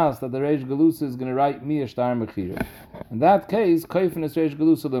Manas, that the Reish Galusa is going to write me a shtar mechir. In that case, kaifen is Reish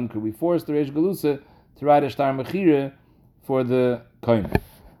Galusa limka. We force the Reish Galusa to write a shtar mechir for the kohen.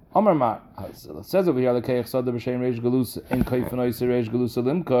 Amar Mar, it says over here, Lekeach Sada B'Shem Reish Galusa in kaifen oisei Reish Galusa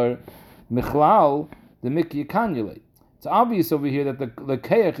limkar michlal the mikya kanulate. It's obvious over here that the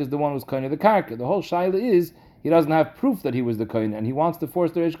Lekeach is the one who's kohen of the karka. The whole shaila is he doesn't have proof that he was the kohen, and he wants to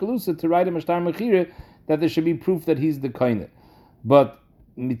force the Reish Galusa to write him a shtar mechira that there should be proof that he's the kohen. But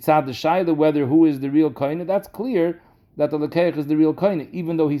mitzad the shaila, whether who is the real kohen, that's clear that the Lekeach is the real kohen,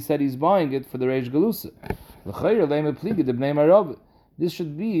 even though he said he's buying it for the Reish Galusa. This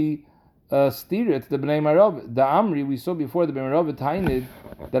should be a stira to the Bnei Marav. The Amri, we saw before the Bnei Marav tainid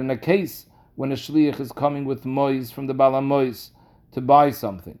that in a case when a shliach is coming with mois from the Bala Mois to buy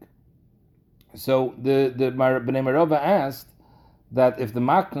something. So the Bnei Marav asked that if the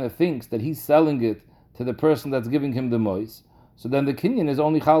makna thinks that he's selling it to the person that's giving him the mois, so then the kinyan is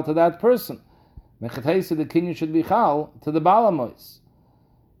only chal to that person. Mechatayse, the kinyan should be chal to the Bala Mois.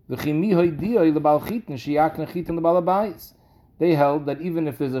 They held that even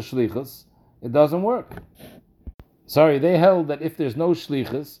if there's a shlichus, it doesn't work. They held that if there's no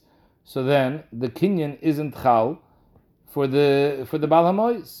shlichus, so then the kinyan isn't chal for the Bal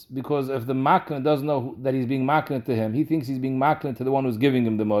HaMois, because if the makna doesn't know that he's being makna to him, he thinks he's being makna to the one who's giving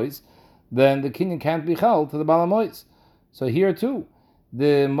him the mois, then the kinyan can't be chal to the Bal HaMois. So here too,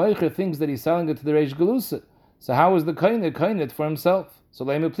 the moicher thinks that he's selling it to the Reish Galusa. So how is the kohen it for himself? So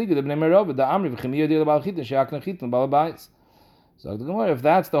the Bnei Merav, the Amri v'chimiya di l'bal chitin she'akna chitin bal bayis. So the Gemara, if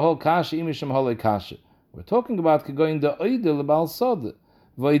that's the whole kasha, imisham holei kasha, we're talking about going the oide l'bal sod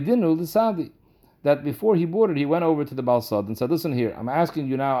v'oidinu l'sadi. That before he bought it, he went over to the Bal Sod and said, listen here, I'm asking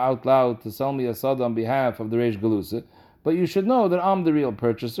you now out loud to sell me a sod on behalf of the Reish Galusa, but you should know that I'm the real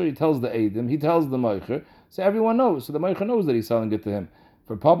purchaser. He tells the Eidim, he tells the Moicher, so everyone knows. So the Moicher knows that he's selling it to him.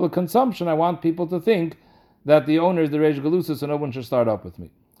 For public consumption, I want people to think that the owner is the Reish Galusa, so no one should start up with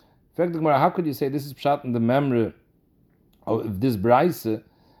me. In fact, how could you say this is pshat in the memory of this braise?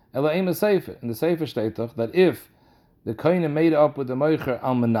 Ela ema seifer. In the seifer steht that if the kohen made up with the Moicher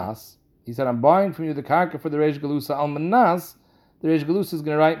al Manas, he said, I'm buying from you the karka for the Reish Galusa al Manas, the Reish Galusa is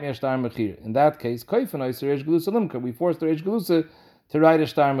going to write me a shtar mechir. In that case, koifenoi the Reish Galusa limka. We forced the Reish Galusa to write a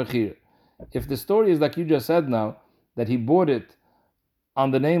shtar mechir. If the story is like you just said now, that he bought it on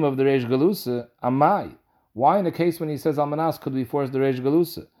the name of the Reish Galusa, amai. Why in a case when he says al Manas could we force the Reish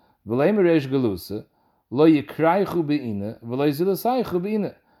Galusa? V'leim Reish Galusa lo yikraychu be'ina v'lo zilasaychu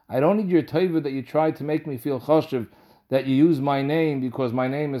be'ina. I don't need your teva that you try to make me feel choshev that you use my name because my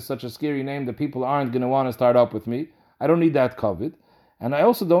name is such a scary name that people aren't going to want to start up with me. I don't need that covet. And I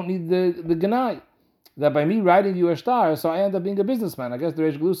also don't need the ganai. That by me writing you a star, so I end up being a businessman. I guess the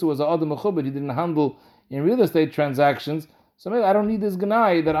Reish Galusa was a adam mechubed. He didn't handle in real estate transactions. So maybe I don't need this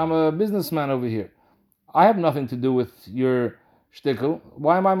ganai that I'm a businessman over here. I have nothing to do with your shtickle.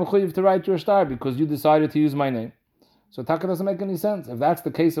 Why am I mechuyev to write your star? Because you decided to use my name. So Taka doesn't make any sense. If that's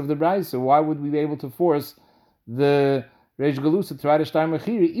the case of the Bryce, so why would we be able to force the Reish Galusa to write a shtar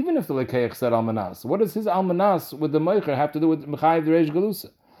mechiri, even if the Lekeach said Almanas? What does his Almanas with the Moicher have to do with Mechayiv the Reish Galusa?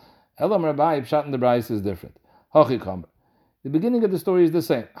 Elam Rabbi, Pshat in the Bryce is different. Hachi. The beginning of the story is the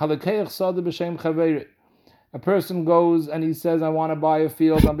same. Halekeach Sada B'Shem Chaveri. A person goes and he says, I want to buy a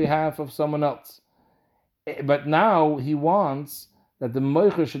field on behalf of someone else. But now he wants that the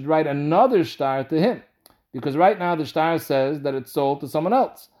Moicher should write another shtar to him. Because right now the shtar says that it's sold to someone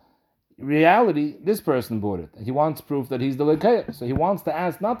else. reality, this person bought it. He wants proof that he's the lekeach. So he wants to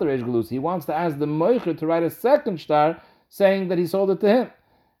ask not the Reish Galusa, he wants to ask the moicher to write a second star saying that he sold it to him.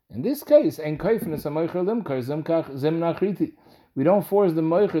 In this case, we don't force the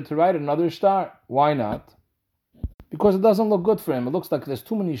moicher to write another star. Why not? Because it doesn't look good for him. It looks like there's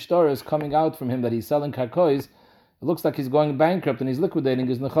too many stars coming out from him that he's selling karkois. It looks like he's going bankrupt and he's liquidating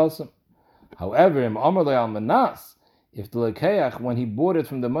his nechasim. However, if the lekeach, when he bought it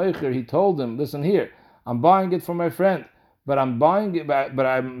from the moicher, he told him, listen here, I'm buying it for my friend, but I'm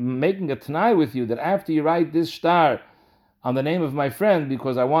making a t'nai with you that after you write this star on the name of my friend,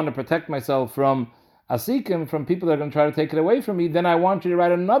 because I want to protect myself from asikim, from people that are going to try to take it away from me, then I want you to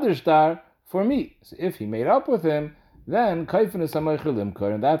write another star for me. So if he made up with him, then kaifin is a moicher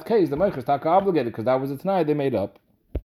limkar. In that case, the moicher is taka obligated, because that was a t'nai they made up.